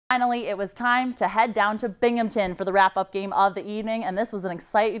Finally, it was time to head down to Binghamton for the wrap-up game of the evening, and this was an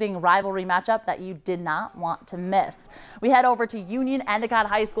exciting rivalry matchup that you did not want to miss. We head over to Union Endicott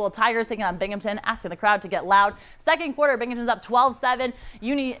High School. Tigers taking on Binghamton, asking the crowd to get loud. Second quarter, Binghamton's up 12-7.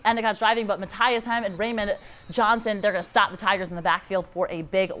 Union Endicott's driving, but Matthias Hem and Raymond Johnson, they're going to stop the Tigers in the backfield for a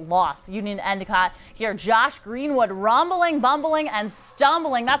big loss. Union Endicott here, Josh Greenwood rumbling, bumbling, and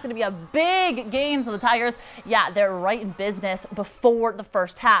stumbling. That's going to be a big game for the Tigers. Yeah, they're right in business before the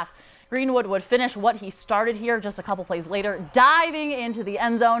first half. Greenwood would finish what he started here just a couple plays later, diving into the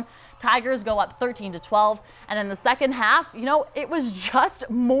end zone. Tigers go up 13-12, and in the second half, you know, it was just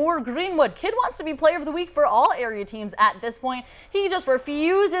more Greenwood. Kid wants to be player of the week for all area teams at this point. He just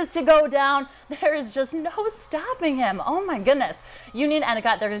refuses to go down. There is just no stopping him. Oh my goodness. Union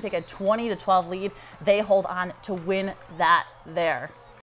Endicott, they're going to take a 20-12 lead. They hold on to win that there.